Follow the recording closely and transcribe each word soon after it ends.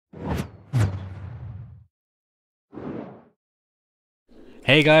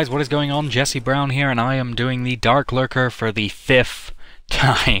Hey guys, what is going on? Jesse Brown here, and I am doing the Darklurker for the 5th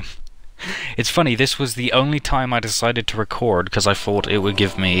time. It's funny, this was the only time I decided to record because I thought it would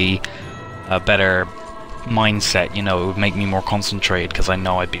give me a better mindset, you know, it would make me more concentrated because I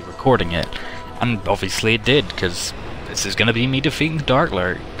know I'd be recording it. And obviously it did, because this is going to be me defeating the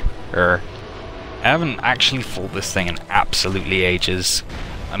Darklurker. I haven't actually fought this thing in absolutely ages.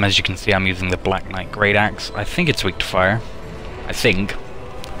 As you can see, I'm using the Black Knight Great Axe. I think it's weak to fire. I think.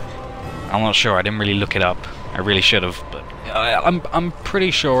 I'm not sure, I didn't really look it up. I really should have, but I'm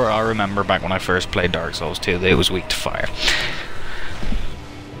pretty sure I remember back when I first played Dark Souls 2 that it was weak to fire.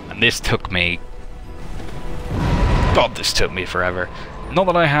 And this took me... God, this took me forever. Not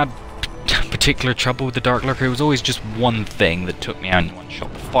that I had particular trouble with the Darklurker, it was always just one thing that took me out in one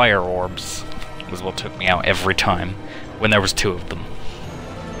shot. The fire orbs was what took me out every time, when there was two of them.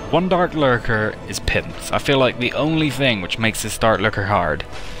 One Darklurker is pimped. I feel like the only thing which makes this Darklurker hard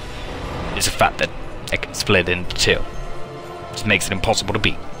is the fact that it can split into two. Just makes it impossible to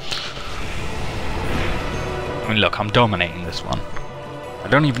beat. I mean, look, I'm dominating this one. I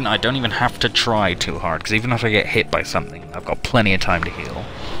don't even have to try too hard, because even if I get hit by something, I've got plenty of time to heal.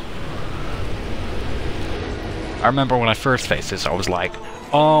 I remember when I first faced this, I was like,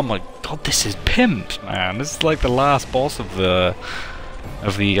 oh my god, this is pimped, man. This is like the last boss of the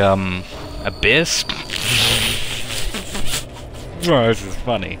Abyss. Oh, this is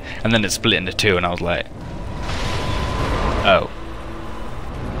funny. And then it split into two, and I was like, oh.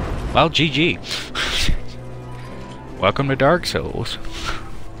 Well, GG. Welcome to Dark Souls.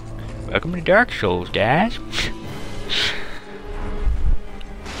 Welcome to Dark Souls, guys.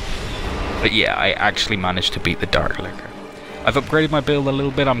 But yeah, I actually managed to beat the Darklurker. I've upgraded my build a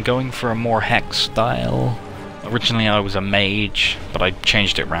little bit. I'm going for a more hex style. Originally I was a mage, but I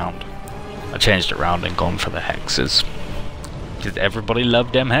changed it round. And gone for the hexes. Because everybody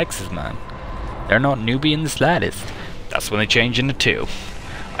loved them hexes, man. They're not newbie in the slightest. That's when they change into two.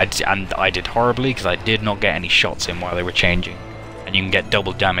 And I did horribly because I did not get any shots in while they were changing. And you can get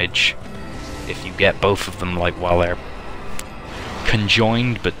double damage if you get both of them like while they're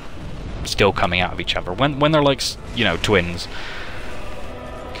conjoined but still coming out of each other. When they're like, you know, twins.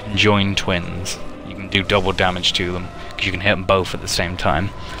 Conjoined twins. You can do double damage to them because you can hit them both at the same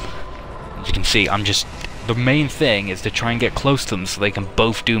time. As you can see, the main thing is to try and get close to them so they can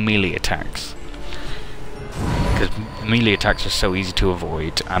both do melee attacks. Because melee attacks are so easy to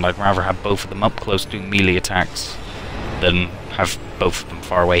avoid, and I'd rather have both of them up close doing melee attacks than have both of them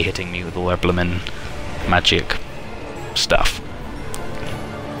far away hitting me with all their bloomin' magic stuff.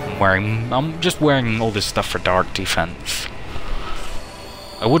 I'm just wearing all this stuff for dark defense.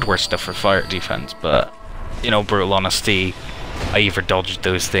 I would wear stuff for fire defense, but, you know, brutal honesty, I either dodge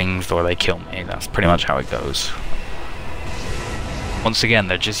those things or they kill me. That's pretty much how it goes. Once again,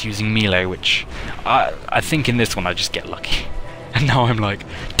 they're just using melee, which I think in this one I just get lucky. And now I'm like,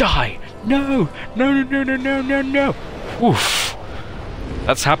 die! No! No, no, no, no, no, no, no! Oof!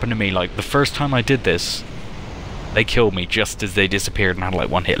 That's happened to me, like, the first time I did this, they killed me just as they disappeared and had like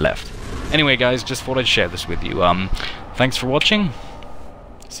one hit left. Anyway guys, just thought I'd share this with you. Thanks for watching.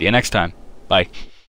 See you next time. Bye.